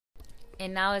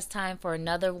And now it's time for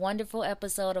another wonderful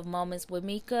episode of Moments with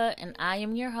Mika, and I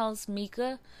am your host,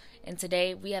 Mika. And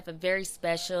today we have a very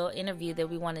special interview that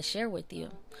we want to share with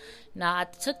you. Now, I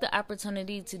took the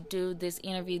opportunity to do this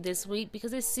interview this week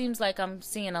because it seems like I'm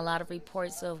seeing a lot of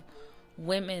reports of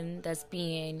women that's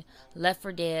being left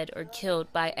for dead or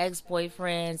killed by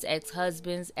ex-boyfriends,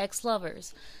 ex-husbands,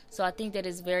 ex-lovers. So I think that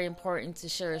it's very important to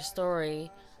share a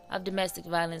story of domestic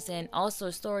violence and also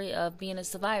a story of being a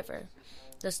survivor.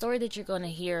 The story that you're going to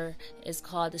hear is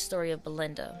called The Story of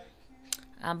Belinda.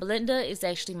 Belinda is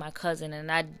actually my cousin,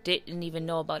 and I didn't even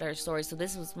know about her story, so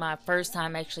this was my first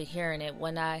time actually hearing it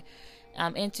when I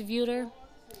interviewed her.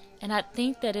 And I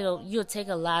think that you'll take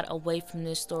a lot away from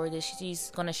this story that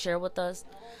she's going to share with us.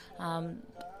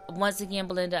 Once again,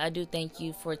 Belinda, I do thank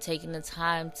you for taking the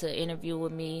time to interview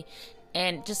with me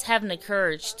and just having the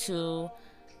courage to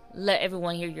let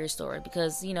everyone hear your story,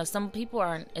 because some people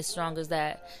aren't as strong as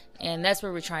that, and that's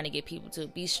where we're trying to get people to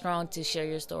be strong to share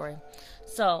your story.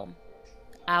 So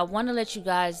I want to let you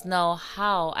guys know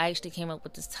how I actually came up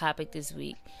with this topic this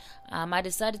week. I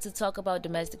decided to talk about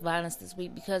domestic violence this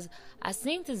week because I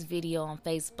seen this video on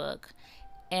Facebook,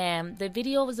 and the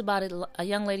video was about a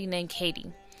young lady named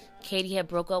Katie. Katie had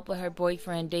broke up with her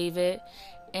boyfriend David,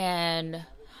 and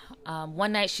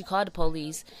one night she called the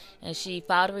police and she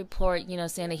filed a report,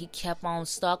 saying that he kept on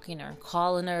stalking her,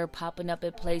 calling her, popping up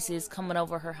at places, coming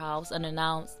over her house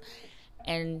unannounced.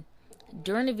 And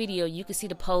during the video, you can see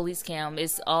the police cam.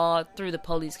 It's all through the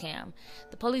police cam.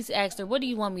 The police asked her, "What do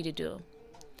you want me to do?"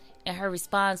 And her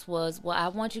response was, "Well, I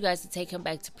want you guys to take him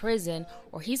back to prison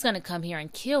or he's going to come here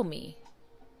and kill me."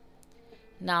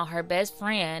 Now, her best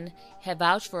friend had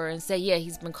vouched for her and said, yeah,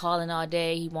 he's been calling all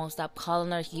day. He won't stop calling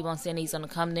her. He keeps on saying he's going to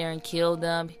come there and kill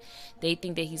them. They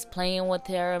think that he's playing with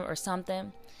her or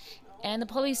something. And the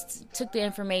police took the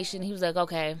information. He was like,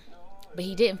 okay. But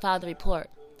he didn't file the report.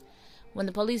 When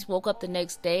the police woke up the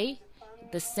next day,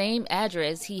 the same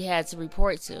address he had to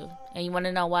report to. And you want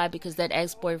to know why? Because that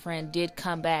ex-boyfriend did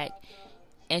come back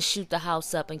and shoot the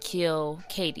house up and kill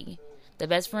Katie. The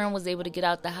best friend was able to get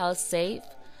out the house safe.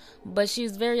 But she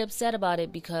was very upset about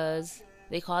it because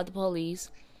they called the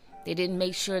police. They didn't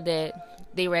make sure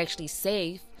that they were actually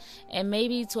safe. And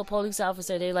maybe to a police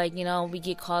officer, they're like, we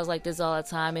get calls like this all the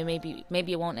time, and maybe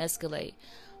it won't escalate.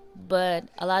 But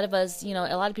a lot of us, a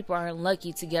lot of people aren't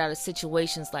lucky to get out of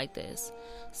situations like this.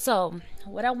 So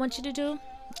what I want you to do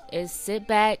is sit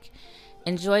back,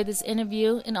 enjoy this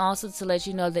interview, and also to let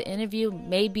you know the interview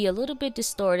may be a little bit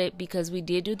distorted because we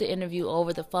did do the interview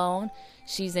over the phone.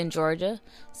 She's in Georgia.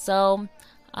 So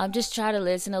just try to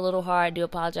listen a little hard. I do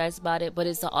apologize about it, but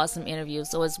it's an awesome interview,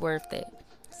 so it's worth it.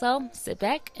 So sit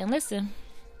back and listen.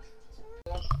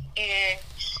 And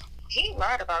he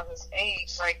lied about his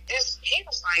age. Like this, he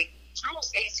was like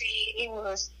almost 18. He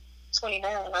was 29.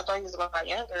 I thought he was a lot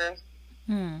younger.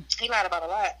 He lied about a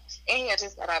lot, and he had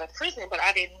just got out of prison. But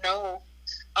I didn't know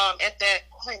at that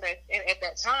point, at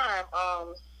that time,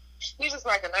 he was just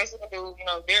like a nice little dude.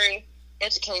 Very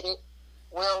educated,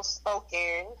 well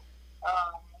spoken,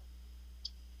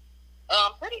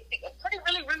 pretty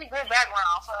really good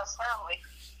background for his family.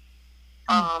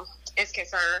 Is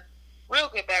concerned, real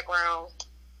good background,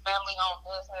 family owned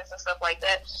business and stuff like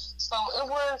that. So it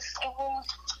was a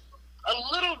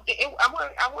little.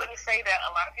 I wouldn't say that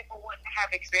a lot of people wouldn't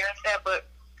have experienced that, but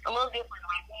a little different.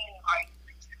 Like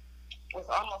it was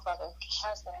almost like a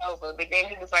Casanova, but then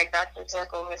he was like Dr.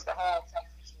 Jekyll, Mr. Hyde type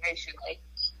situation. Like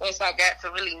once I got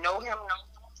to really know him,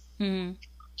 and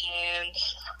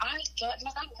I got in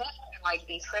like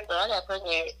December. I got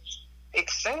pregnant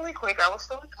extremely quick. I was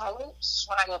still in college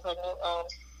when I got pregnant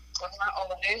with my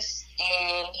oldest,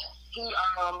 and he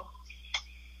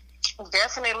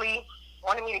definitely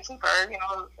wanted me to keep her, and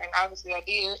obviously I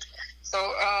did. So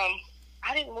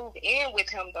I didn't move in with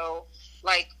him though,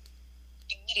 like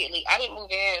immediately. I didn't move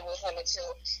in with him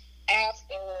until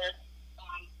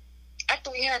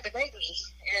after we had the baby,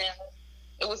 and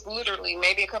it was literally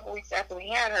maybe a couple weeks after we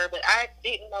had her. But I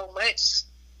didn't know much.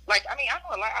 Like, I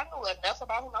know a lot. I know enough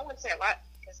about him. I wouldn't say a lot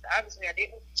because obviously I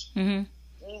didn't.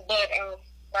 But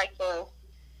like the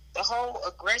whole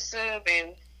aggressive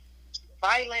and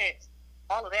violent,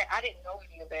 all of that, I didn't know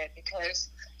any of that because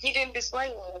he didn't display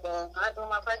any of that. Not during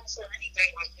my pregnancy or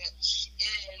anything like that.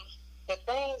 And the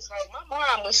things like my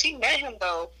mom, when she met him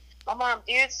though, my mom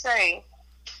did say,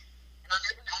 and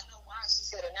I know why she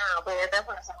said it now, but at that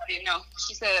point I didn't know.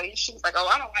 She was like, "Oh,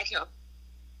 I don't like him."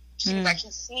 She was like,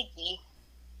 "He's sneaky,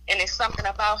 and it's something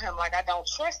about him. Like I don't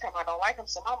trust him. I don't like him."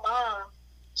 So my mom,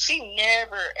 she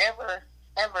never ever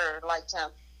liked him.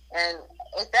 And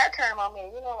at that time, I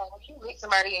mean, like when you meet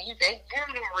somebody and you date,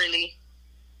 you don't really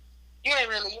you ain't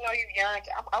really, you know, you're young.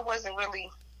 I wasn't really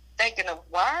thinking of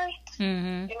why,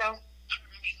 Mm-hmm. you know.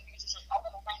 I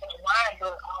wasn't thinking of why,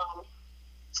 but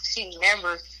she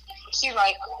never, she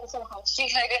like, she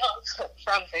hated him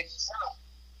from the jump.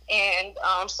 And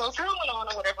so time went on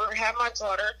or whatever, had my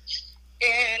daughter,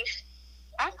 and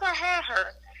after I had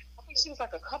her, I think she was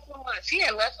like a couple of months. He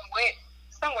had left and went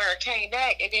somewhere, came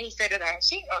back, and then he said that I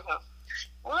cheated on him.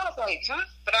 And I was like, huh?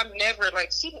 But I've never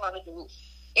like cheated on a dude.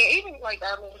 And even like,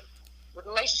 I mean, the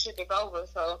relationship is over,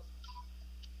 so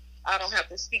I don't have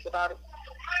to speak about it.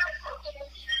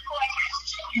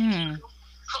 Hmm.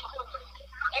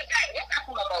 If I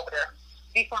come up over there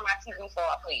before my TV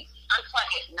fall, please. I'm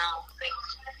playing now.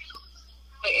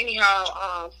 But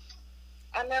anyhow,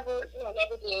 I never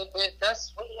did. But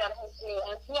that's what he had his head.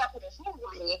 And he had put his hands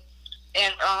on me.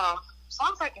 And so I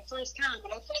was like the first time,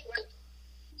 but I think like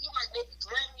he like maybe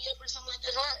grabbed me up or something like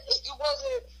that. It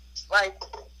wasn't like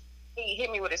he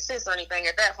hit me with his fist or anything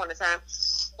at that point in time.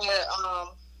 But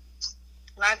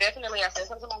I said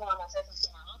something to my mom. I said something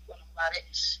to my uncle about it.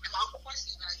 And my uncle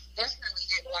definitely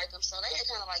didn't like him. So they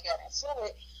kind of like got into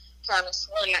it, kind of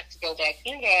swore not to go back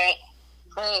through that.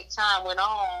 But time went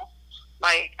on.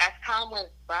 Like as time went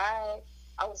by,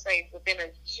 I would say within a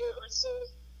year or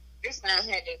two, this man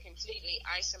had to completely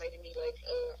isolate me, like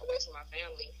away from my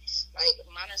family. Like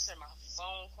monitored my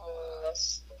phone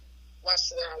calls,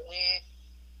 watched where I went,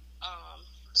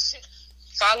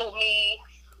 followed me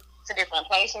to different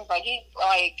places. Like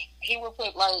he would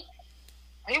put like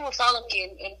he would follow me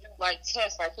and do like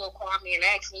tests. Like he'll call me and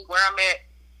ask me where I'm at,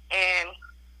 and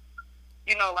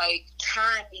you know, like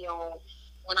turn me on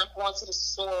when I'm going to the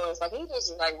stores. Like he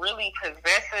was like really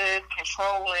possessive,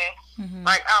 controlling,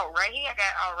 like outright. He got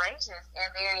outrageous,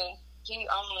 and then he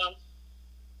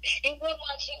it wasn't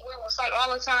like he would fight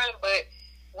all the time, but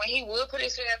when he would put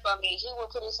his hands on me, he would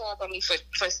put his hands on me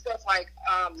for stuff like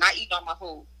not eating on my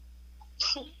food.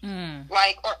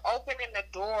 Like, or opening the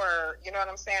door, you know what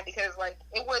I'm saying? Because, like,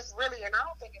 it was really, and I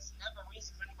don't think it's never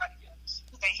reason for anybody to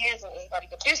put their hands on anybody,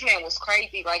 but this man was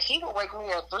crazy. Like, he would wake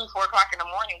me up 3, 4 o'clock in the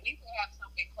morning. We would have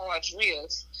something called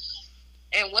drills.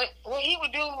 And what he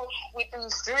would do with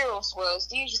these drills was,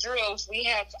 I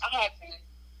had to,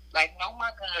 like, know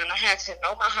my gun, and I had to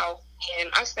know my house. And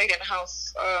I stayed in the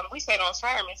house, we stayed on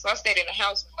firemen, so I stayed in the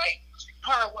house with, like,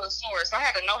 hardwood floors. So I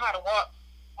had to know how to walk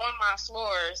on my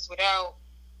floors without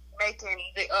making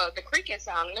the creaking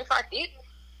sound. And if I didn't,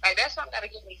 like, that's something that'll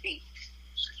give me beat.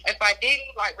 If I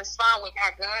didn't like respond with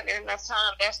my gun in enough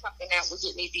time, that's something that would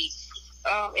get me beat.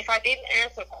 If I didn't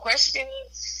answer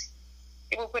questions,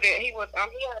 he had an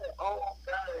old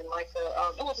gun, like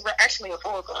it was actually a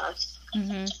full gun,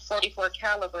 44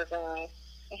 caliber gun,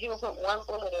 and he would put one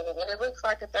bullet in it, and it looks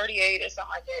like a 38 or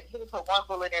something like that. He would put one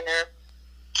bullet in there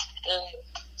and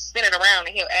spin it around,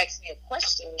 and he'll ask me a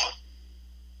question.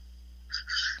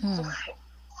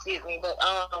 Excuse me, but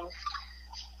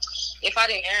if I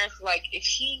didn't answer, like if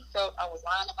he felt I was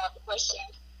lying about the question,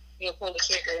 he'll pull the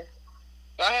trigger.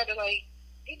 So I had to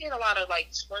he did a lot of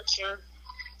torture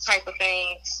type of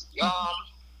things.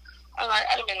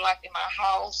 I'd been locked in my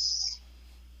house.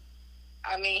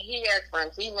 I mean, he had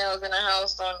friend females in the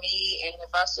house on me, and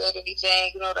if I said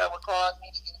anything, that would cause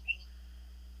me to get beat.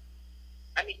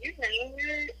 I mean, you name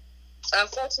it.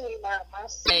 Unfortunately, my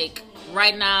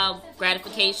right now,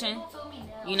 gratification,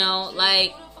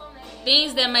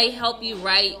 things that may help you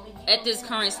right at this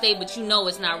current state, but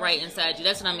it's not right inside you.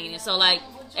 That's what I mean. And so,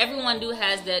 everyone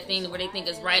has that thing where they think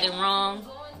it's right and wrong.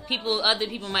 Other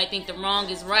people might think the wrong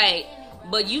is right,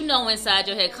 but inside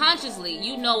your head consciously,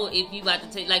 if you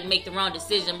about to make the wrong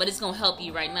decision, but it's gonna help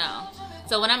you right now.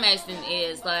 So what I'm asking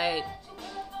is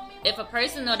if a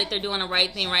person know that they're doing the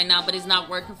right thing right now, but it's not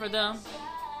working for them,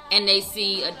 and they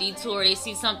see a detour, they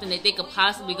see something that they could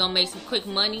possibly go make some quick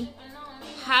money,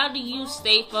 how do you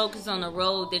stay focused on the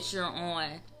road that you're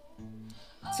on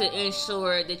to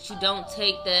ensure that you don't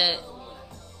take that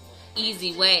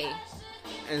easy way?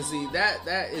 And see,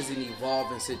 that is an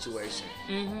evolving situation,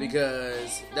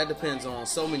 because that depends on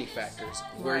so many factors.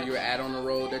 Where you're at on the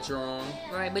road that you're on.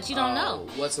 Right, but you don't know.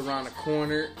 What's around the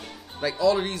corner.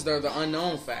 All of these are the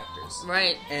unknown factors.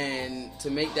 Right. And to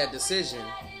make that decision,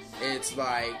 it's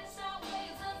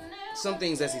some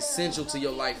things that's essential to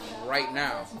your life right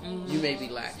now, you may be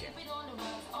lacking.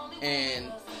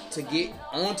 And to get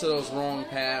onto those wrong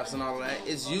paths and all of that,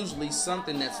 it's usually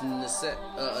something that's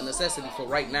a necessity for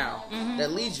right now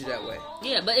that leads you that way.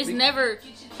 Yeah, but it's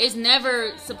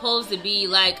never supposed to be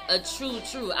a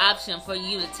true option for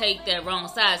you to take that wrong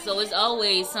side. So it's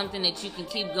always something that you can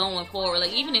keep going forward.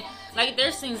 Even if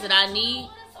there's things that I need,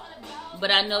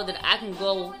 but I know that I can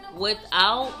go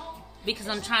without. because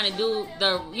I'm trying to do it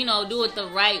the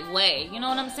right way. You know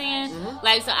what I'm saying? Mm-hmm.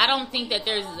 Like, so I don't think that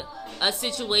there's a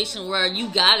situation where you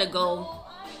gotta go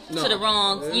to the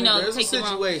wrong, there's take the wrong. There's a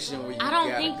situation where you I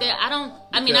don't think that.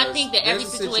 I think that every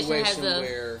situation has a.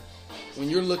 Where when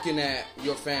you're looking at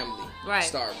your family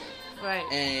starving, right,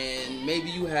 and maybe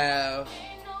you have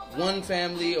one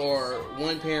family or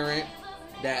one parent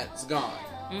that's gone,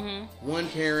 one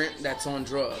parent that's on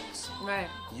drugs, right.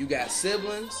 You got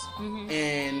siblings,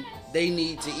 and they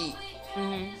need to eat.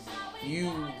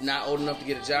 You not old enough to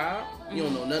get a job. You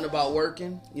don't know nothing about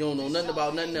working. You don't know nothing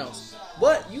about nothing else.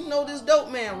 But you know this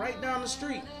dope man right down the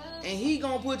street, and he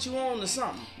gonna put you on to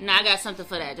something. Now I got something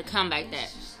for that to combat that.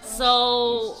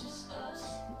 So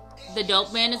the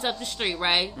dope man is up the street,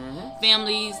 right?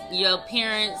 Families, your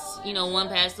parents, one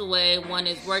passed away, one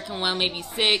is working, one may be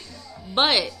sick.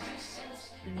 But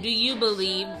do you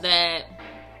believe that,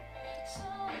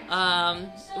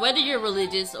 whether you're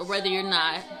religious or whether you're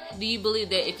not, do you believe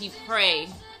that if you pray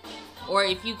or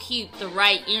if you keep the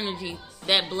right energy,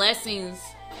 that blessings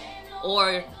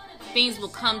or things will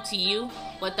come to you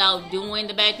without doing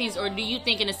the bad things? Or do you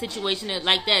think in a situation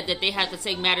like that they have to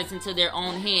take matters into their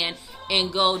own hand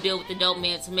and go deal with the dope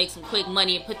man to make some quick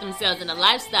money and put themselves in a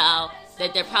lifestyle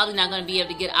that they're probably not going to be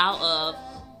able to get out of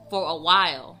for a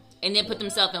while, and then put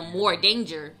themselves in more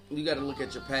danger? You got to look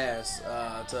at your past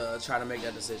to try to make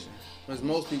that decision. Because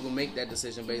most people make that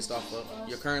decision based off of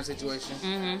your current situation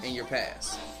and your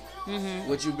past.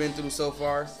 What you've been through so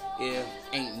far, if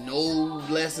ain't no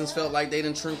blessings felt like they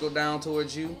done trickled down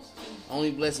towards you, only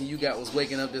blessing you got was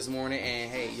waking up this morning and,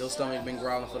 hey, your stomach been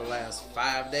growling for the last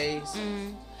 5 days.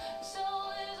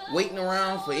 Waiting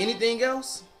around for anything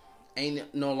else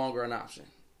ain't no longer an option.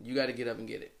 You got to get up and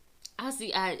get it.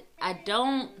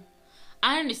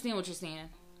 I understand what you're saying.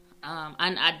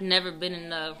 I've never been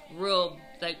in a real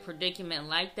predicament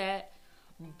like that,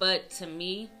 but to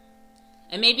me,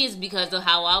 and maybe it's because of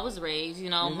how I was raised,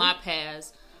 my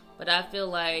past, but I feel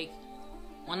like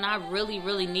when I really,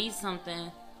 really need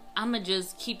something, I'm going to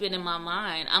just keep it in my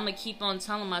mind. I'm going to keep on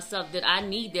telling myself that I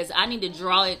need this. I need to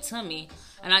draw it to me.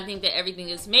 And I think that everything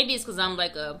is, maybe it's because I'm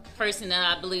a person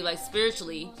that I believe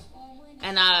spiritually.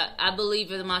 And I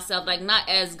believe in myself, not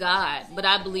as God, but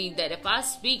I believe that if I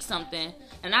speak something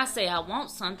and I say I want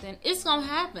something, it's going to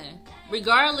happen.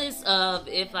 Regardless of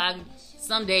if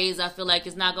some days I feel like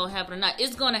it's not going to happen or not,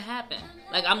 it's going to happen.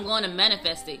 I'm going to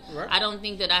manifest it. Right. I don't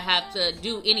think that I have to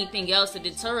do anything else to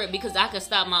deter it, because I could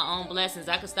stop my own blessings.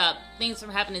 I could stop things from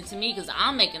happening to me because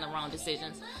I'm making the wrong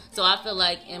decisions. So I feel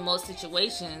like in most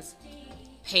situations,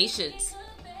 patience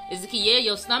is the key. Yeah,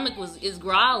 your stomach is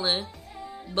growling,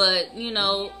 but,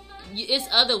 it's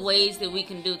other ways that we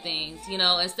can do things,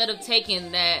 instead of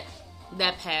taking that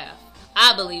path.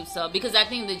 I believe so, because I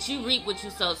think that you reap what you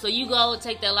sow. So you go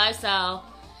take that lifestyle,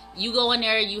 you go in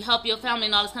there, you help your family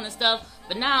and all this kind of stuff.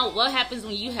 But now what happens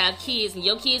when you have kids and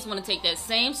your kids want to take that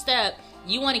same step?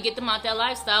 You want to get them out that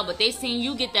lifestyle, but they seen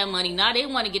you get that money. Now they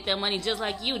want to get that money just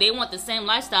like you. They want the same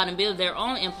lifestyle and build their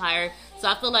own empire. So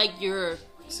I feel like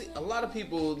See, a lot of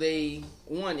people,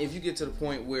 if you get to the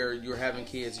point where you're having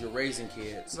kids, you're raising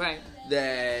kids, right,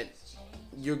 that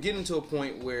you're getting to a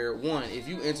point where, if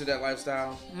you enter that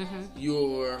lifestyle,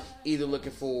 you're either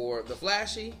looking for the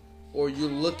flashy or you're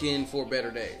looking for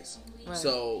better days. Right.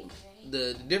 So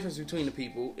the difference between the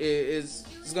people is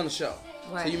going to show.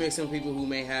 Right. So you make some people who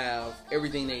may have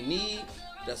everything they need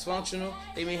that's functional.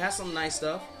 They may have some nice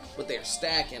stuff, but they're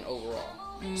stacking overall.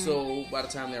 So by the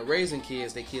time they're raising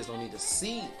kids, their kids don't need to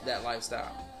see that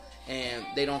lifestyle. And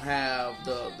they don't have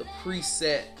the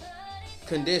preset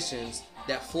conditions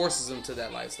that forces them to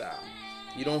that lifestyle.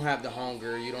 You don't have the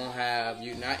hunger. You're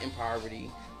not in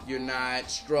poverty. You're not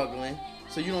struggling.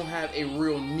 So you don't have a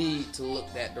real need to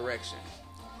look that direction.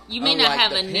 You may not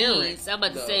have a need. I'm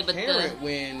about to say, but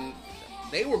when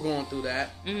they were going through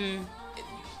that,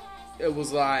 it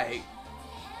was like,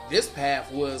 this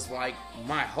path was like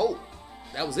my hope.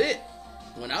 That was it.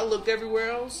 When I looked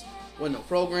everywhere else, wasn't no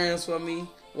programs for me,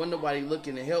 wasn't nobody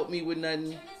looking to help me with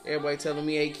nothing. Everybody telling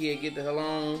me, hey kid, get the hell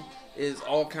on. It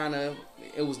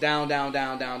was down,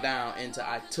 until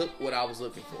I took what I was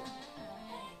looking for.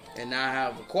 And now I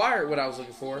have acquired what I was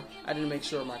looking for. I didn't make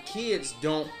sure my kids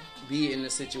don't be in a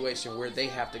situation where they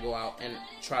have to go out and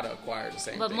try to acquire the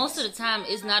same thing. But most of the time,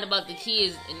 it's not about the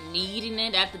kids needing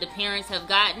it after the parents have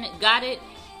got it.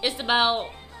 It's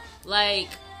about,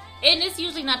 and it's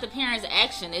usually not the parents'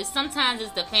 action. Sometimes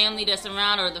it's the family that's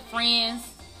around or the friends.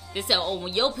 They say, oh,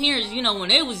 when your parents, when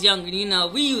they was younger,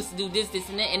 we used to do this,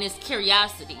 and that. And it's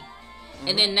curiosity.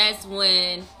 And then that's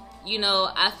when,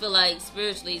 I feel like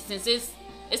spiritually, since it's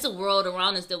a world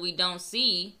around us that we don't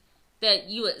see, that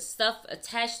stuff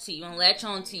attached to you and latch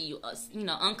on to you,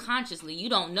 unconsciously. You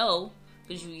don't know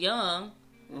because you're young,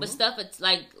 but stuff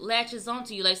like latches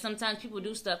onto you. Like sometimes people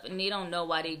do stuff and they don't know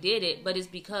why they did it, but it's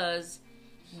because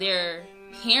their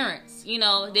parents,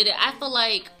 did it. I feel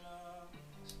like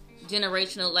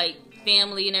generational, like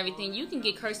family and everything, you can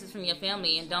get curses from your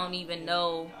family and don't even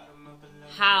know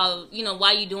how,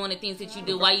 why you doing the things that you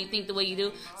do, why you think the way you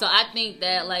do. So I think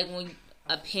that like when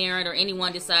a parent or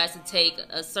anyone decides to take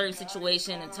a certain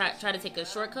situation and try to take a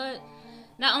shortcut,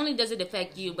 not only does it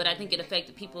affect you, but I think it affects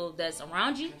the people that's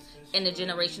around you and the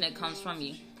generation that comes from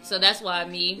you. So that's why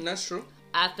that's true.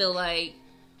 I feel like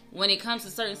when it comes to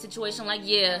certain situations, like,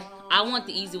 yeah, I want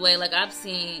the easy way. Like, I've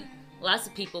seen lots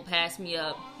of people pass me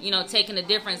up, taking a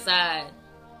different side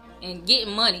and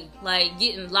getting money, like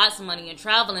getting lots of money and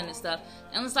traveling and stuff.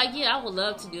 And it's like, yeah, I would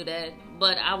love to do that,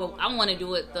 but I want to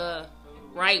do it the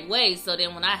right way. So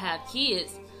then when I have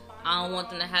kids, I don't want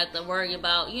them to have to worry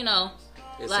about, Is like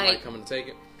somebody coming to take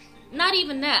it? Not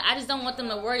even that. I just don't want them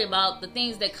to worry about the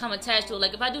things that come attached to it.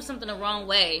 Like if I do something the wrong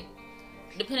way,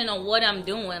 depending on what I'm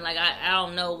doing, like I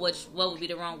don't know what would be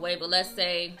the wrong way, but let's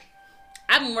say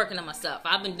I've been working on myself.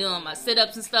 I've been doing my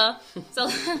sit-ups and stuff. So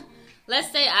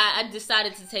let's say I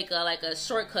decided to take a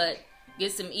shortcut,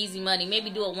 get some easy money, maybe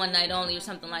do it one night only or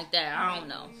something like that. I don't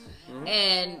know. Mm-hmm.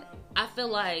 And I feel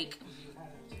like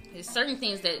there's certain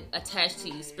things that attach to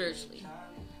you spiritually.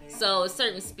 So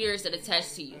certain spirits that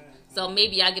attach to you. So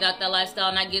maybe I get out that lifestyle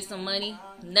and I get some money,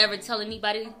 never tell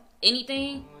anybody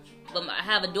anything, but I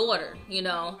have a daughter,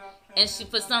 and she,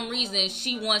 for some reason,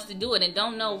 she wants to do it and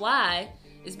don't know why.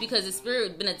 It's because the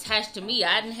spirit been attached to me.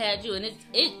 I hadn't had you, and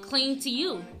it cling to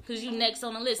you because you next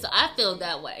on the list. So I feel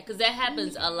that way because that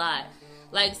happens a lot.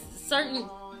 Like certain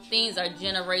things are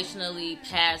generationally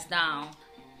passed down.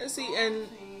 And see, and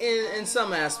in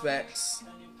some aspects,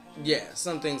 yeah,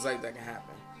 some things like that can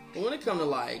happen. But when it comes to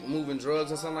like moving drugs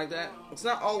and something like that, it's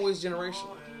not always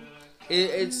generational.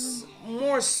 It's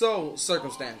more so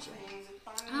circumstantial.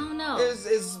 I don't know.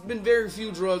 It's been very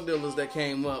few drug dealers that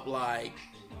came up like,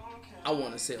 I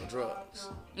want to sell drugs.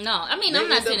 No, I mean, I'm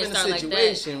not saying it start like that. In a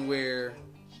situation where,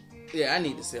 yeah, I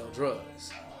need to sell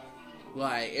drugs.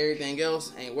 Like, everything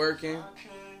else ain't working.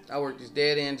 I work these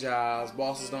dead-end jobs.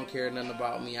 Bosses don't care nothing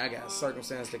about me. I got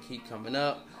circumstances that keep coming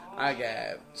up. I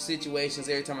got situations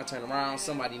every time I turn around,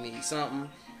 somebody needs something.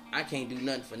 I can't do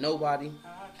nothing for nobody.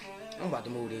 I'm about to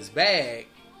move this bag.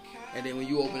 And then when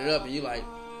you open it up and you like,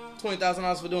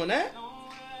 $20,000 for doing that?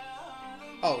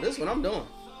 Oh, this is what I'm doing.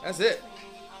 That's it.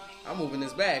 I'm moving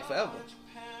this bag forever.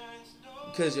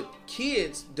 Because your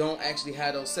kids don't actually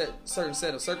have those certain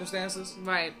set of circumstances.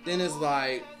 Right. Then it's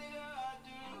like,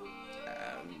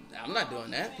 I'm not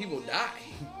doing that. People die.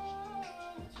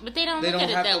 But they don't look at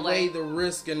it that way. They don't have to weigh the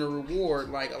risk and the reward.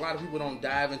 Like, a lot of people don't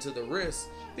dive into the risk.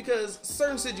 Because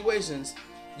certain situations,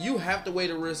 you have to weigh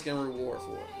the risk and reward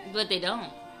for it. But they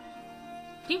don't.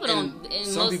 People and don't.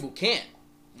 Some people can't.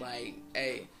 Like,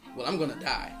 hey, well, I'm going to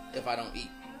die if I don't eat.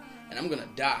 And I'm going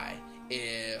to die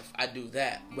if I do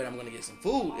that. But I'm going to get some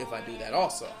food if I do that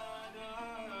also.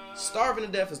 Starving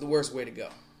to death is the worst way to go.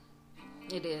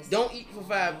 It is. Don't eat for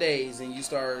 5 days and you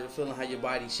start feeling how your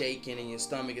body's shaking and your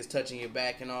stomach is touching your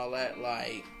back and all that.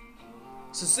 Like,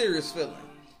 it's a serious feeling.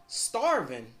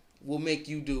 Starving will make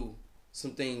you do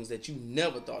some things that you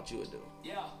never thought you would do.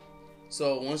 Yeah.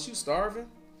 So once you starving,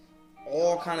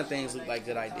 all kind of things look like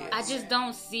good ideas. I just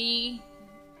don't see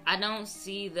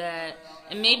that,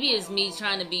 and maybe it's me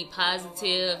trying to be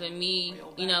positive and me,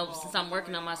 since I'm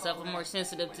working on myself, I'm more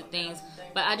sensitive to things,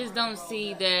 but I just don't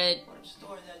see that.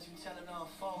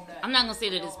 I'm not going to say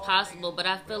that it's possible, but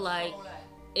I feel like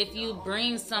if you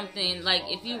bring something, like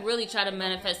if you really try to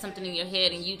manifest something in your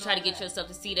head and you try to get yourself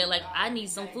to see that, like, I need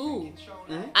some food.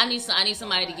 Mm-hmm. I need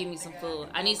somebody to give me some food.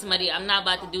 I need somebody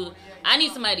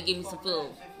to give me some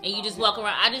food. And you just walk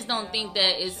around. I just don't think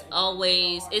that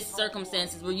it's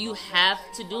circumstances where you have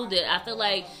to do that. I feel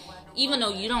like even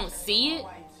though you don't see it,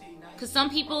 because some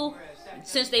people,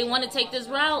 since they want to take this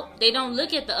route, they don't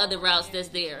look at the other routes that's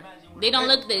there. They don't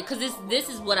look at it because this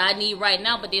is what I need right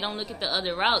now, but they don't look at the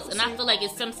other routes. And I feel like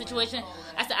it's some situation.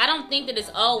 I don't think that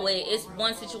it's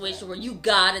one situation where you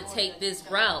gotta take this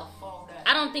route.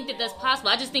 I don't think that that's possible.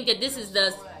 I just think that this is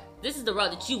the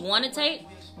route that you want to take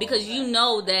because you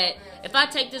know that if I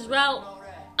take this route,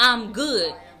 I'm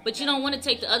good. But you don't want to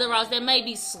take the other routes that may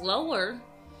be slower,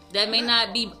 that may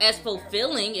not be as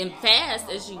fulfilling and fast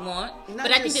as you want.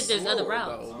 But I think that there's other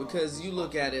routes. Though, because you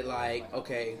look at it like,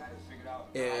 okay,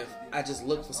 if I just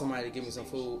look for somebody to give me some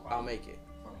food, I'll make it.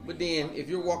 But then, if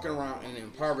you're walking around in an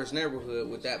impoverished neighborhood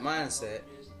with that mindset,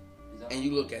 and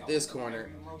you look at this corner,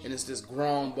 and it's this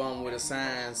grown bum with a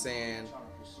sign saying,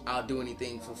 I'll do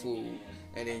anything for food.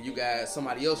 And then you got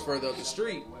somebody else further up the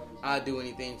street, I'll do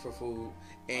anything for food.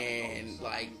 And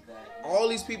like all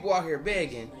these people out here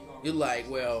begging, you're like,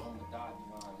 well,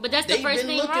 but that's the first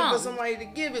thing they've been wrong. looking for somebody to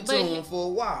give it to them for a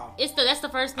while. That's the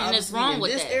first thing Obviously, that's wrong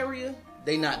with this that. area,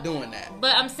 they not doing that.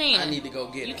 But I'm saying, I need to go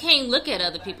get it. You can't look at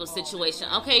other people's situation.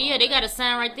 Okay, yeah, they got a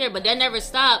sign right there, but that never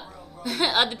stopped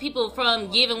other people from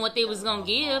giving what they was gonna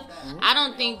give. I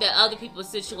don't think that other people's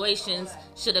situations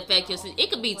should affect your.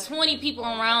 It could be 20 people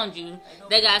around you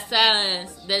that got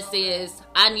signs that says,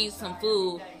 "I need some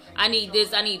food. I need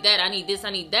this. I need that. I need this. I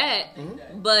need that."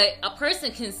 But a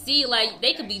person can see, like,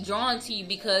 they could be drawn to you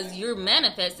because you're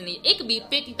manifesting it. It could be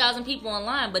 50,000 people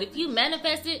online, but if you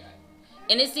manifest it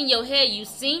and it's in your head, you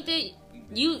synced it.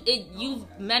 You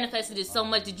manifested it so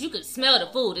much that you could smell the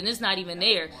food and it's not even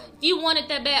there. If you want it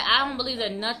that bad, I don't believe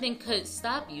that nothing could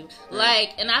stop you. Like,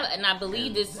 and I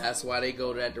believe this. That's why they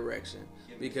go that direction,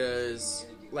 because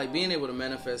like being able to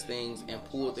manifest things and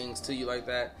pull things to you like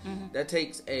that, that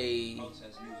takes a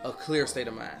clear state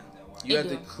of mind. You have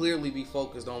to clearly be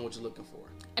focused on what you're looking for.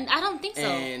 And I don't think so.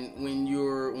 And when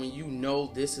you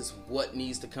know this is what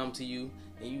needs to come to you,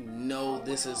 and you know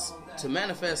this is to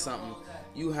manifest something,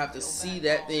 you have to see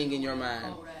that thing in your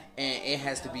mind, and it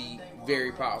has to be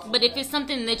very powerful. But if it's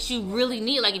something that you really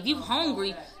need, like if you're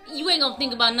hungry, you ain't gonna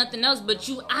think about nothing else but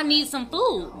I need some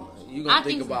food. You're gonna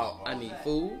think about, I need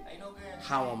food,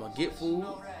 how I'm gonna get food,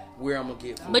 where I'm gonna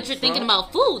get food. But you're thinking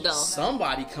about food, though.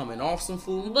 Somebody coming off some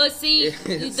food. But see,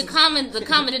 the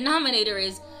common denominator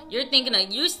is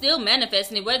you're still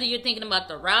manifesting it, whether you're thinking about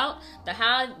the route, the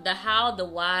how, the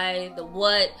why, the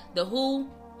what, the who.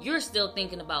 You're still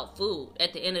thinking about food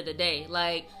at the end of the day.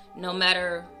 Like, no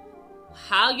matter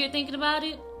how you're thinking about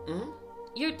it,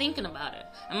 you're thinking about it.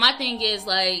 And my thing is,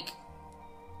 like,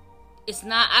 it's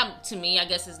not, to me, I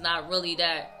guess it's not really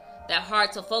that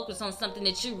hard to focus on something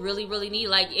that you really, really need.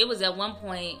 Like, it was at one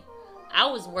point, I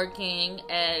was working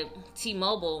at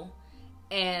T-Mobile,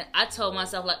 and I told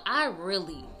myself, like, I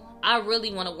really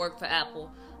want to work for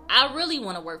Apple. I really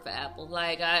want to work for Apple.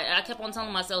 Like, I kept on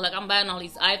telling myself, like, I'm buying all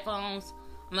these iPhones,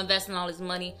 I'm investing all this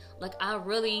money. Like, I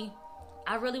really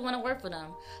want to work for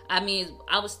them. I mean,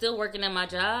 I was still working at my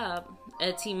job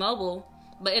at T-Mobile,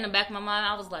 but in the back of my mind,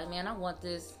 I was like, man, I want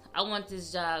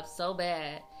this job so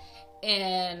bad.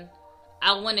 And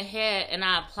I went ahead and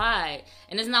I applied.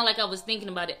 And it's not like I was thinking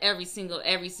about it every single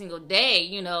day,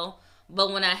 you know.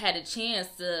 But when I had a chance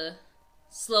to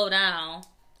slow down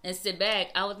and sit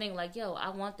back, I would think like, yo, I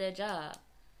want that job.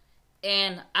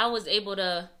 And I was able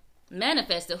to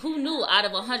manifest it. Who knew out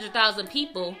of 100,000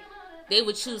 people, they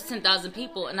would choose 10,000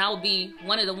 people and I would be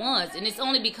one of the ones. And it's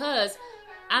only because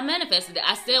I manifested it.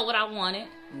 I said what I wanted.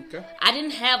 Okay. I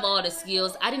didn't have all the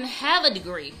skills. I didn't have a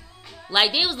degree.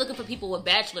 Like, they was looking for people with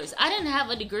bachelors. I didn't have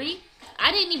a degree.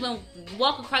 I didn't even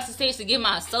walk across the stage to get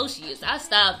my associates. I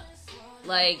stopped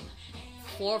like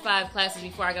 4 or 5 classes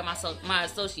before I got my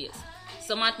associates.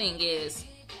 So my thing is,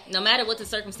 no matter what the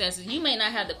circumstances, you may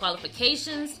not have the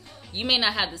qualifications, you may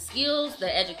not have the skills,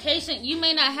 the education, you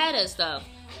may not have that stuff.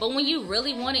 But when you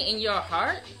really want it in your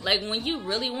heart, like when you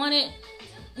really want it,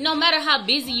 no matter how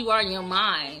busy you are in your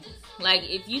mind, like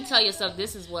if you tell yourself,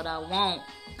 this is what I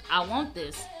want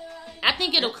this, I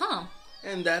think it'll come.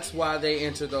 And that's why they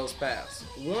enter those paths.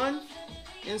 One,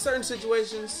 in certain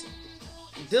situations,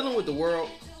 dealing with the world,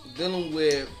 dealing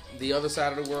with the other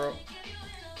side of the world,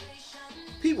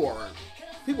 people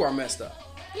are messed up.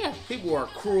 Yeah. People are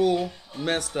cruel,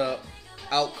 messed up,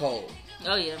 out cold.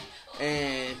 Oh, yeah.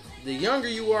 And the younger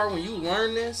you are when you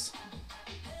learn this,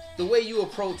 the way you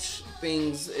approach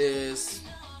things is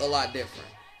a lot different.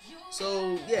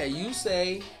 So, yeah, you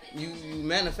say you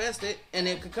manifest it and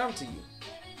it could come to you.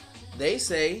 They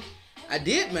say, I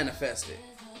did manifest it.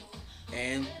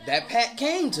 And that pack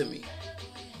came to me.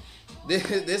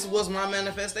 This was my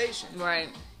manifestation. Right.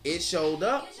 It showed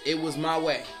up. It was my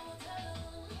way.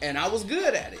 And I was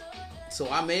good at it. So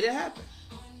I made it happen.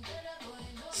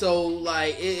 So,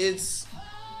 like, it's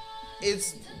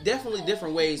definitely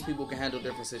different ways people can handle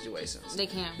different situations. They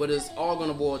can. But it's all going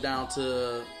to boil down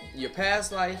to your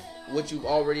past life, what you've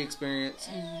already experienced,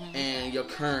 and your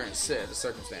current set of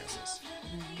circumstances.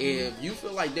 If you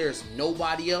feel like there's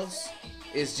nobody else,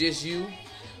 it's just you.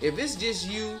 If it's just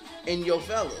you and your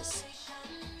fellas,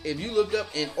 if you look up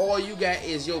and all you got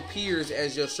is your peers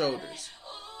as your shoulders,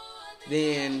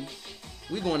 then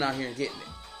we going out here and getting it.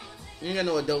 You ain't got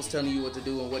no adults telling you what to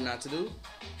do and what not to do.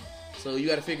 So you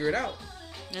got to figure it out.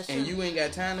 That's and true. you ain't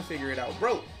got time to figure it out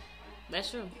broke.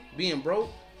 That's true. Being broke,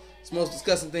 it's the most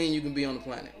disgusting thing you can be on the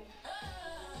planet.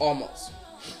 Almost.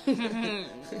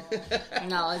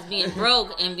 No, it's being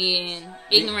broke and being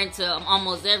ignorant to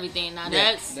almost everything. Now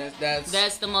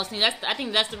that's the most thing. I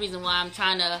think that's the reason why I'm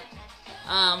trying to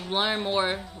learn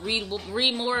more,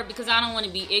 read more, because I don't want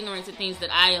to be ignorant to things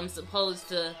that I am supposed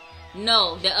to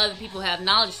know, that other people have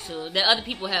knowledge to, that other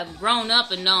people have grown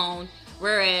up and known.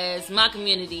 Whereas my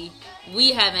community,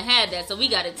 we haven't had that, so we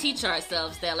got to teach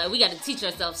ourselves that. Like, we got to teach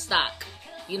ourselves stock.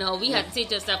 You know, we have to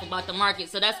teach ourselves about the market,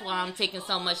 so that's why I'm taking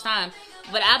so much time.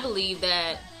 But I believe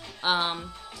that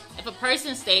if a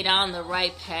person stay down the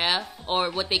right path,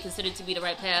 or what they consider to be the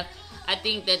right path, I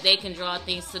think that they can draw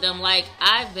things to them. Like,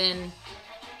 I've been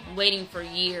waiting for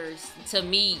years to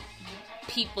meet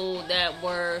people that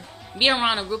were, be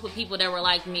around a group of people that were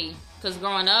like me. Because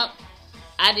growing up,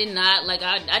 I did not, like,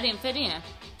 I didn't fit in.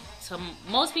 So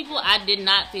most people, I did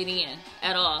not fit in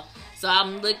at all. So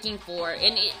I'm looking for,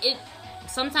 and it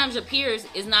sometimes your peers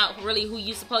is not really who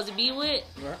you're supposed to be with.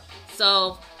 Right.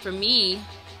 So for me,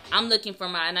 I'm looking for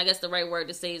and I guess the right word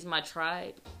to say is my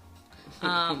tribe.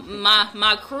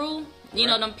 My crew, you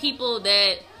know, them people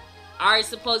that are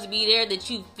supposed to be there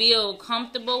that you feel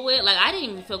comfortable with. Like, I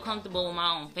didn't even feel comfortable with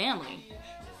my own family.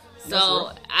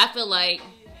 So I feel like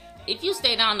if you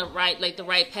stay down the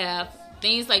right path,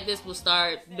 things like this will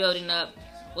start building up,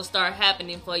 will start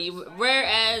happening for you.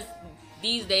 Whereas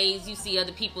these days you see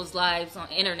other people's lives on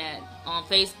internet, on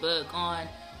Facebook, on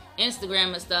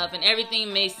Instagram and stuff, and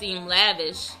everything may seem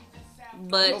lavish,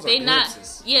 but they're not.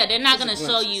 Yeah, they're not gonna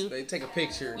show you. They take a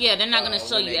picture. Yeah, they're not gonna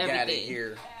show you everything. Got it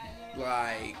here.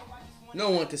 Like, no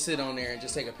one can sit on there and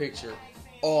just take a picture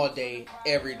all day,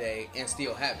 every day, and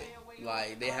still have it.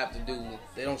 Like, they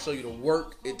don't show you the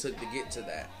work it took to get to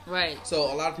that. Right.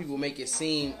 So a lot of people make it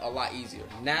seem a lot easier.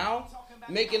 Now,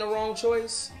 making a wrong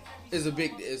choice is a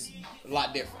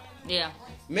lot different. Yeah.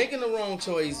 Making the wrong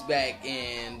choice back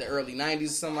in the early 90s or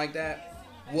something like that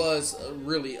was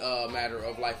really a matter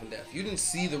of life and death. You didn't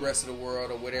see the rest of the world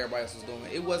or what everybody else was doing.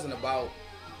 It wasn't about,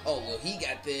 oh, well, he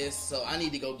got this, so I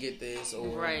need to go get this.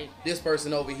 Or this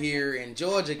person over here in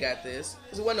Georgia got this.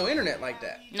 Because there wasn't no internet like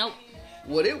that. Nope.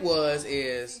 What it was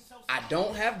is, I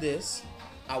don't have this,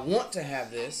 I want to have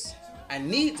this, I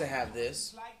need to have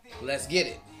this, let's get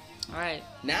it. Right.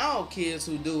 Now kids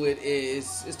who do it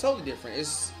is totally different.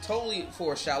 It's totally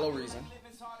for a shallow reason.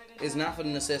 It's not for the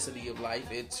necessity of life,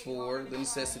 it's for the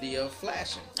necessity of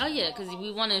flashing. Oh yeah, because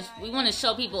we want to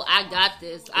show people, I got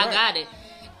this, I got it.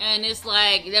 And it's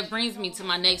like, that brings me to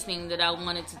my next thing that I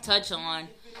wanted to touch on.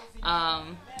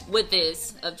 With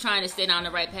this, of trying to stay down the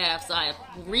right path. So I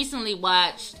recently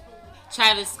watched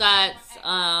Travis Scott's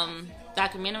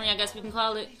documentary, I guess we can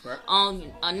call it, on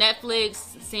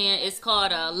Netflix. It's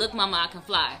called Look Mama, I Can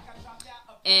Fly.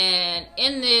 And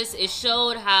in this, it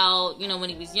showed how, you know, when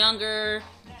he was younger,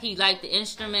 he liked the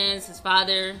instruments. His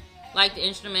father liked the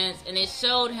instruments, and it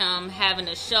showed him having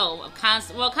a show, kind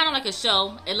of like a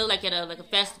show. It looked like at a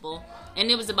festival, and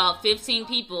it was about 15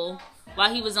 people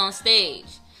while he was on stage.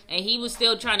 And he was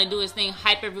still trying to do his thing,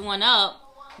 hype everyone up.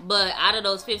 But out of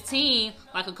those 15,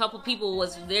 like, a couple people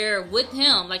was there with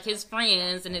him, like his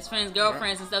friends and his friends'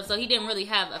 girlfriends and stuff. So he didn't really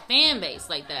have a fan base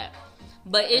like that.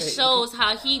 But it shows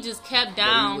how he just kept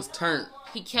down. He was turned.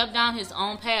 He kept down his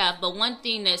own path. But one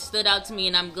thing that stood out to me,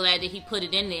 and I'm glad that he put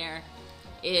it in there,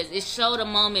 is it showed a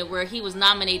moment where he was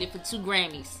nominated for 2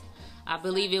 Grammys. I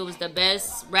believe it was the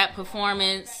best rap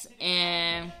performance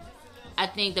and I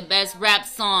think the best rap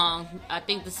song. I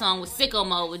think the song was Sicko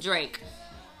Mode with Drake.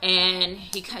 And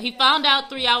he found out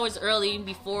 3 hours early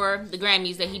before the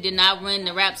Grammys that he did not win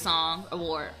the rap song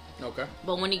award. Okay.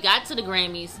 But when he got to the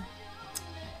Grammys,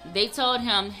 they told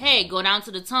him, hey, go down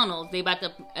to the tunnels. They about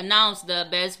to announce the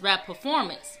best rap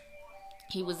performance.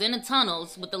 He was in the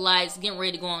tunnels with the lights, getting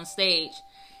ready to go on stage.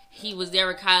 He was there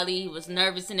with Kylie. He was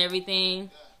nervous and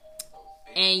everything.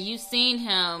 And you seen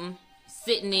him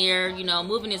sitting there, you know,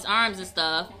 moving his arms and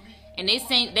stuff, and they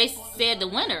said the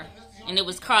winner, and it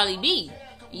was Carly B.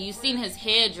 You seen his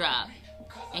head drop,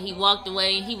 and he walked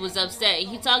away, and he was upset.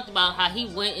 He talked about how he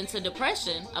went into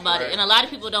depression about it, and a lot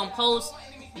of people don't post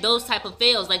those type of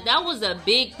fails. Like, that was a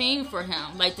big thing for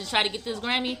him, like, to try to get this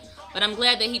Grammy. But I'm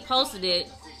glad that he posted it,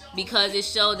 because it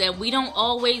showed that we don't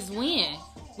always win.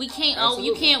 We can't.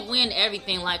 You can't win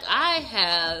everything. Like, I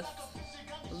have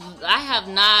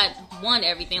not won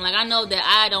everything. Like, I know that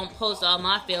I don't post all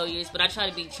my failures, but I try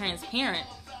to be transparent.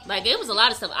 Like, it was a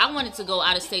lot of stuff. I wanted to go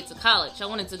out of state to college. I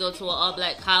wanted to go to an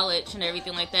all-black college and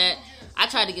everything like that. I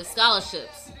tried to get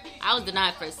scholarships. I was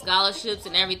denied for scholarships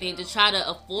and everything to try to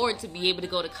afford to be able to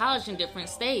go to college in different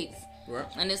states. Right.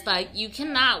 And it's like, you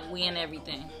cannot win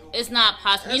everything. It's not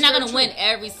possible. You're not going to win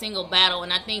every single battle.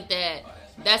 And I think that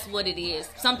That's what it is.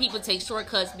 Some people take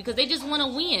shortcuts because they just want to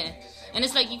win. And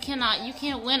it's like you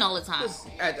can't win all the time.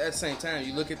 At the same time,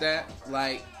 you look at that,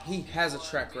 like, he has a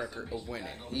track record of winning.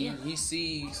 He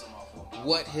sees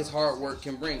what his hard work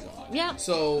can bring him. Yeah.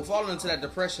 So falling into that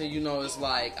depression, it's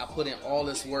like, I put in all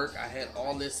this work, I had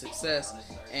all this success,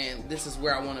 and this is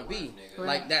where I want to be. Right.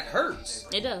 Like, that hurts.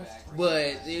 It does.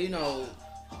 But,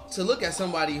 to look at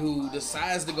somebody who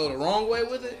decides to go the wrong way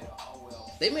with it,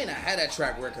 they may not have that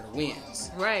track record of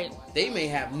wins. Right. They may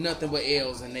have nothing but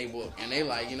L's in their book. And they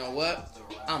like, you know what?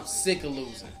 I'm sick of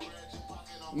losing.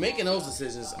 Making those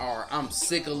decisions I'm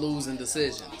sick of losing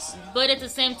decisions. But at the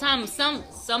same time,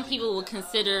 some people would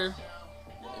consider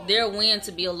their win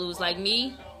to be a lose. Like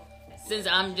me, since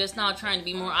I'm just now trying to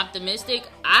be more optimistic,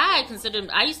 I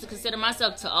used to consider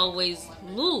myself to always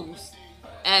lose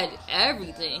at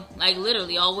everything. Like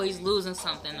literally always losing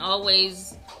something.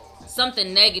 Always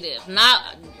something negative.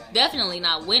 Definitely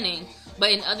not winning, but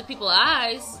in other people's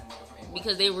eyes,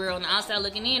 because they were on the outside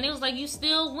looking in, it was like, you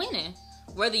still winning,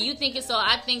 whether you think it. So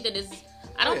I think that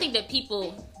I don't think that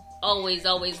people always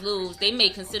lose. They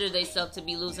may consider themselves to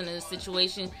be losing in a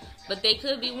situation, but they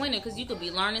could be winning, because you could be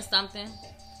learning something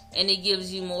and it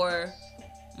gives you more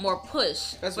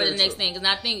push for the next thing. And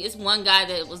I think it's one guy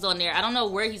that was on there, I don't know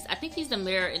where I think he's the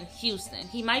mayor in Houston.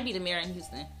 He might be the mayor in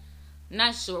Houston.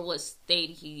 Not sure what state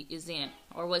he is in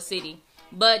or what city.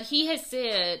 But he had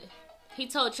said, he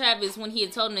told Travis when he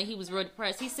had told him that he was real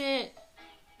depressed, he said,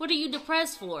 "What are you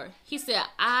depressed for?" He said,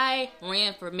 "I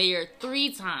ran for mayor 3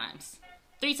 times.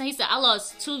 3 times. He said, "I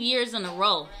lost 2 years in a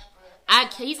row.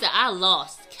 He said, "I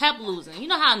lost, kept losing." You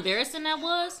know how embarrassing that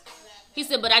was? He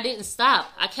said, "But I didn't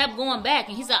stop. I kept going back."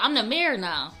 And he said, "I'm the mayor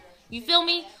now." You feel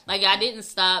me? Like, I didn't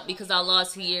stop because I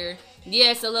lost here.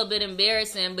 Yeah, it's a little bit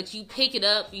embarrassing, but you pick it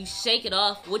up, you shake it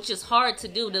off, which is hard to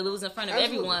do, to lose in front of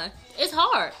everyone. It's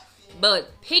hard.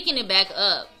 But picking it back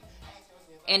up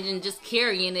and then just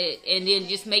carrying it and then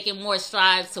just making more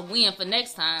strides to win for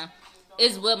next time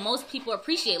is what most people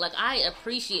appreciate. Like, I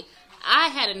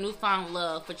had a newfound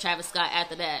love for Travis Scott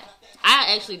after that.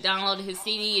 I actually downloaded his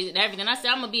CD and everything. I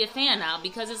said, I'm going to be a fan now,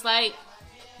 because it's like,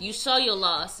 you show your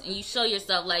loss and you show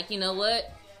yourself, like, you know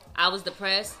what? I was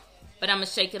depressed, but I'm going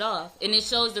to shake it off. And it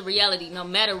shows the reality. No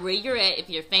matter where you're at, if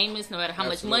you're famous, no matter how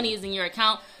much money is in your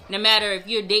account, no matter if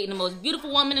you're dating the most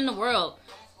beautiful woman in the world,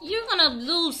 you're going to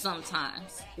lose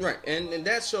sometimes. Right. And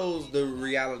that shows the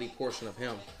reality portion of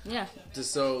him. Yeah.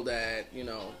 Just so that,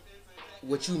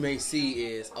 what you may see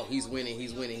is, oh, he's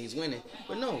winning.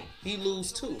 But no, he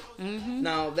lose too. Mm-hmm.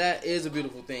 Now, that is a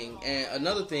beautiful thing. And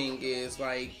another thing is,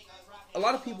 like, a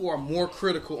lot of people are more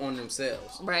critical on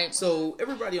themselves. Right. So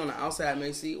everybody on the outside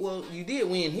may see, well, you did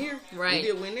win here. Right.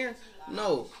 You did win there.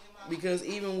 No, because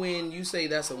even when you say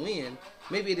that's a win,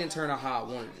 maybe it didn't turn out how I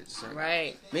wanted it to turn out.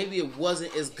 Right. Maybe it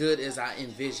wasn't as good as I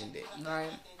envisioned it. Right.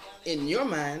 In your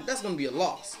mind, that's going to be a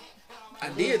loss. I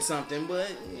did something,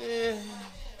 but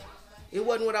it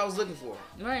wasn't what I was looking for.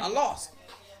 Right. I lost.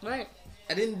 Right.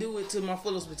 I didn't do it to my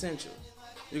fullest potential.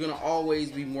 You're going to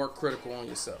always be more critical on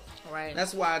yourself. Right.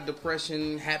 That's why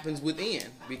depression happens within.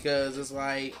 Because it's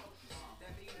like,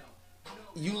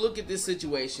 you look at this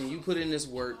situation, you put in this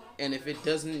work, and if it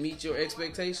doesn't meet your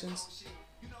expectations,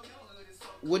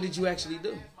 what did you actually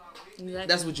do? Exactly.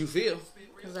 That's what you feel.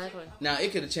 Exactly. Now,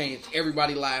 it could have changed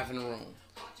everybody's life in the room.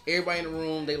 Everybody in the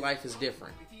room, their life is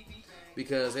different.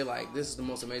 Because they're like, this is the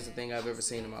most amazing thing I've ever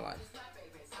seen in my life.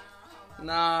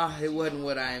 Nah, it wasn't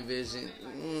what I envisioned.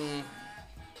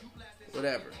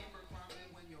 Whatever.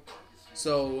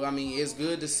 So, I mean, it's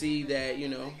good to see that,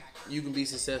 you can be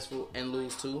successful and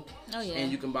lose too. Oh, yeah.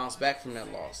 And you can bounce back from that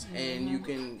loss. Mm-hmm. And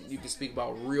you can speak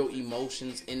about real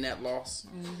emotions in that loss.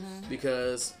 Mm-hmm.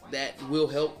 Because that will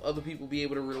help other people be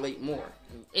able to relate more.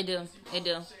 It do.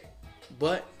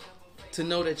 But to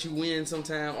know that you win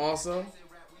sometime also,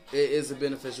 it is a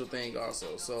beneficial thing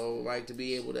also. So, like, to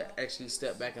be able to actually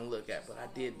step back and look at, but I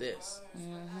did this.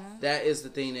 Mm-hmm. That is the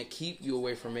thing that keep you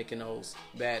away from making those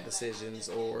bad decisions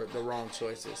or the wrong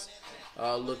choices.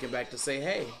 Looking back to say,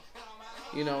 hey,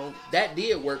 that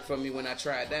did work for me when I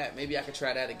tried that. Maybe I could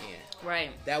try that again. Right.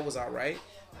 That was all right.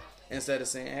 Instead of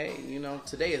saying, hey,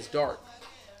 today is dark.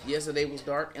 Yesterday was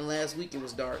dark, and last week it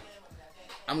was dark.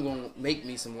 I'm going to make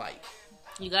me some light.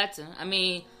 You got to. I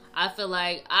mean, I feel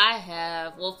like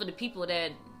for the people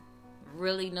that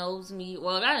really knows me,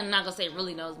 well, I'm not going to say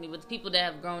really knows me, but the people that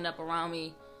have grown up around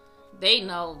me, they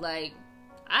know, like,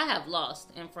 I have lost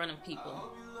in front of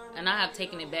people, and I have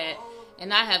taken it bad,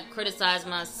 and I have criticized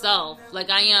myself. Like,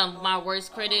 I am my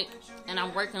worst critic, and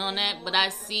I'm working on that, but I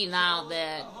see now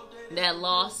that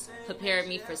loss prepared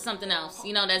me for something else,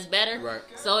 that's better. Right.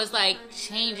 So it's like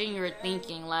changing your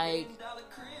thinking, like,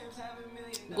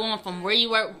 going from where you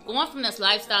were, going from this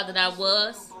lifestyle that I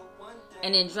was,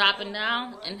 and then dropping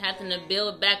down and having to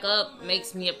build back up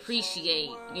makes me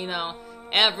appreciate,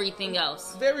 everything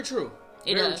else. Very true.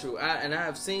 Very does. true. And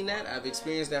I've seen that. I've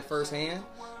experienced that firsthand.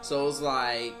 So it's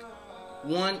like,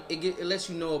 one, it lets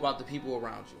you know about the people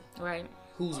around you. Right.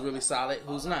 Who's really solid,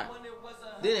 who's not.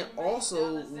 Then it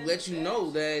also lets you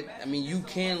know that, you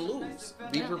can lose.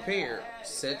 Be prepared.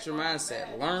 Set your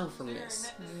mindset. Learn from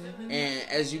this. Mm-hmm. And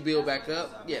as you build back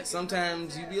up,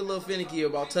 sometimes you be a little finicky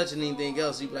about touching anything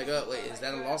else. You be like, oh, wait, is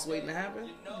that a loss waiting to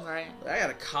happen? Right. I got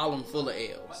a column full of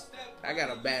L's. I got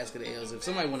a basket of L's. If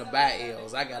somebody want to buy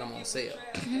L's, I got them on sale.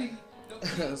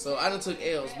 So I done took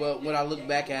L's, but when I look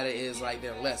back at it, is like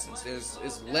they're lessons.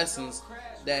 It's lessons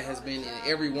that has been in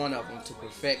every one of them to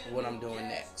perfect what I'm doing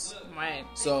next. Right.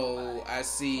 So I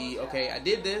see, okay, I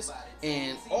did this,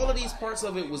 and all of these parts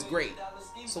of it was great.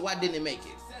 So why didn't it make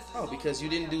it? Oh, because you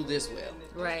didn't do this well.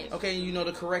 Right. Okay,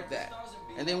 to correct that.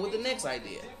 And then with the next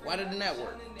idea, why didn't that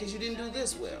work? Because you didn't do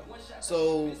this well.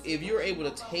 So if you're able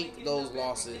to take those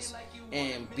losses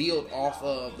and build off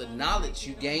of the knowledge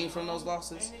you gain from those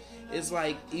losses, it's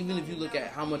like, even if you look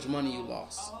at how much money you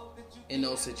lost in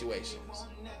those situations,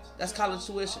 that's college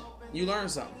tuition. You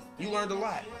learned something. You learned a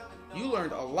lot. You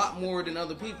learned a lot more than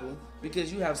other people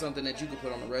because you have something that you can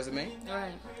put on a resume.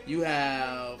 Right. You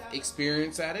have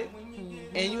experience at it,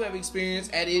 and you have experience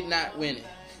at it not winning.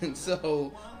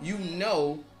 So you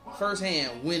know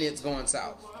firsthand when it's going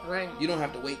south. Right. You don't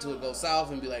have to wait till it goes south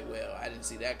and be like, well, I didn't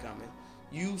see that coming.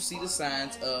 You see the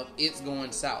signs of it's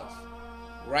going south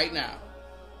right now,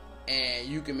 and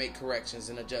you can make corrections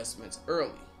and adjustments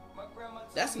early.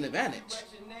 That's an advantage,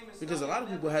 because a lot of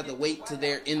people have to wait till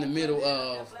they're in the middle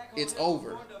of it's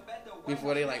over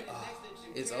before they're like, oh,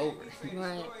 it's over.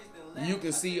 Right. You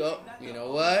can see, you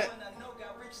know what?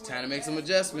 It's time to make some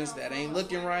adjustments. That ain't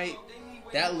looking right.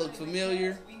 That looked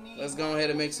familiar. Let's go ahead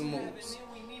and make some moves.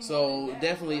 So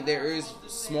definitely there is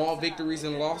small victories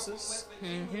and losses.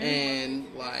 Mm-hmm. And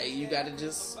you got to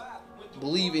just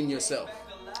believe in yourself.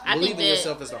 Believe in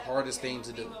yourself is the hardest thing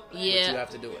to do. Yeah. But you have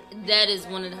to do it. That is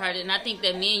one of the hardest. And I think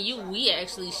that me and you, we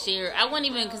actually share. I wouldn't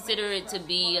even consider it to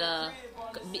be, well,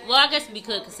 I guess we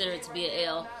could consider it to be an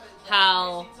L.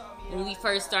 How when we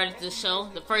first started the show,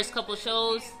 the first couple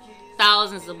shows,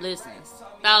 thousands of listeners.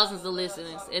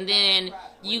 And then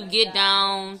you get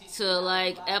down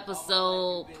to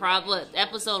episode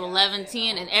 11,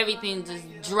 10, and everything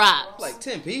just drops. Like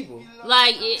 10 people.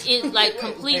 It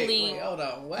completely, wait, hold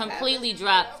on. completely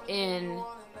dropped. And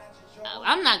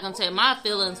I'm not gonna tell you, my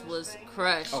feelings was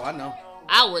crushed. Oh, I know.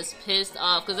 I was pissed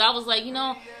off because I was like,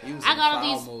 I got all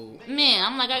these mood. Man.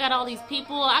 I'm like, I got all these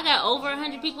people. I got over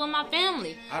 100 people in my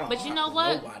family. But you know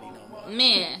what? Nobody no more.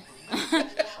 Man.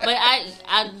 But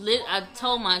I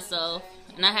told myself,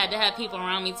 and I had to have people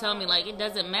around me tell me, it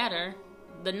doesn't matter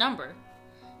the number.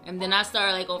 And then I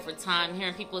started, over time,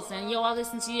 hearing people saying, yo, I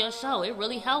listened to your show. It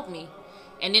really helped me.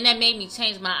 And then that made me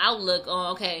change my outlook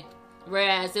on, okay,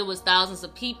 whereas it was thousands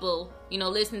of people,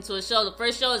 listening to a show. The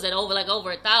first show is at over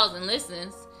 1,000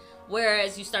 listens.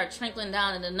 Whereas you start trickling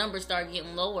down and the numbers start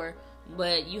getting lower.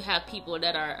 But you have people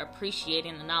that are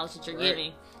appreciating the knowledge that you're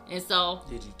giving. And so...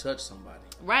 Did you touch somebody?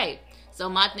 Right. So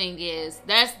my thing is,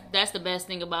 that's the best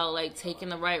thing about taking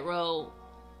the right road,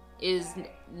 is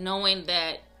knowing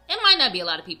that it might not be a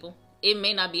lot of people. It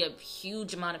may not be a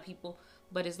huge amount of people,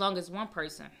 but as long as one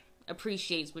person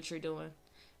appreciates what you're doing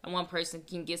and one person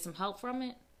can get some help from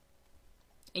it,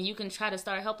 and you can try to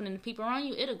start helping the people around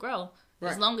you, it'll grow.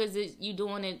 Right. As long as you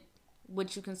doing it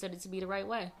what you consider to be the right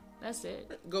way. That's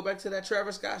it. Go back to that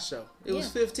Travis Scott show. It was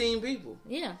 15 people.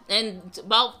 Yeah. And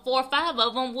about 4 or 5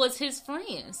 of them was his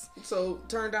friends. So,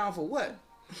 turned down for what?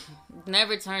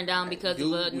 Never turned down because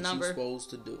of a number. Do what you're supposed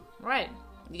to do. Right.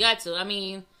 You got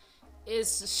to. It's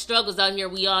struggles out here.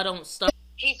 We all don't start.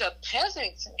 He's a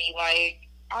peasant to me.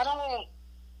 I don't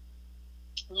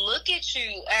look at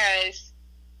you as...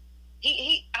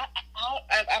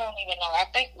 I don't even know. I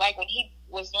think when he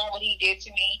was doing what he did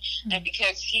to me, and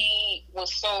because he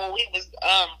was a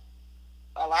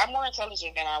lot more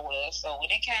intelligent than I was. So when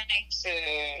it came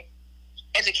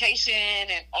to education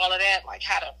and all of that,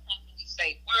 how to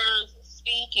say words and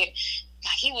speak, and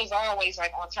he was always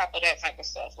on top of that type of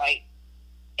stuff.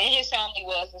 And his family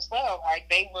was as well.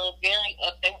 They were very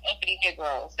uppity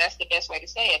Negroes. That's the best way to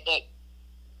say it. But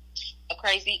a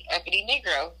crazy uppity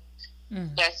Negro.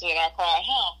 That's what I call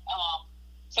him.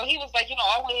 So he was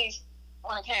always,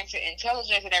 when it came to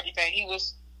intelligence and everything,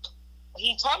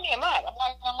 he taught me a lot. I'm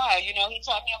not gonna lie, he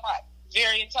taught me a lot.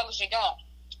 Very intelligent guy.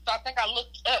 So I think I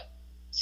looked up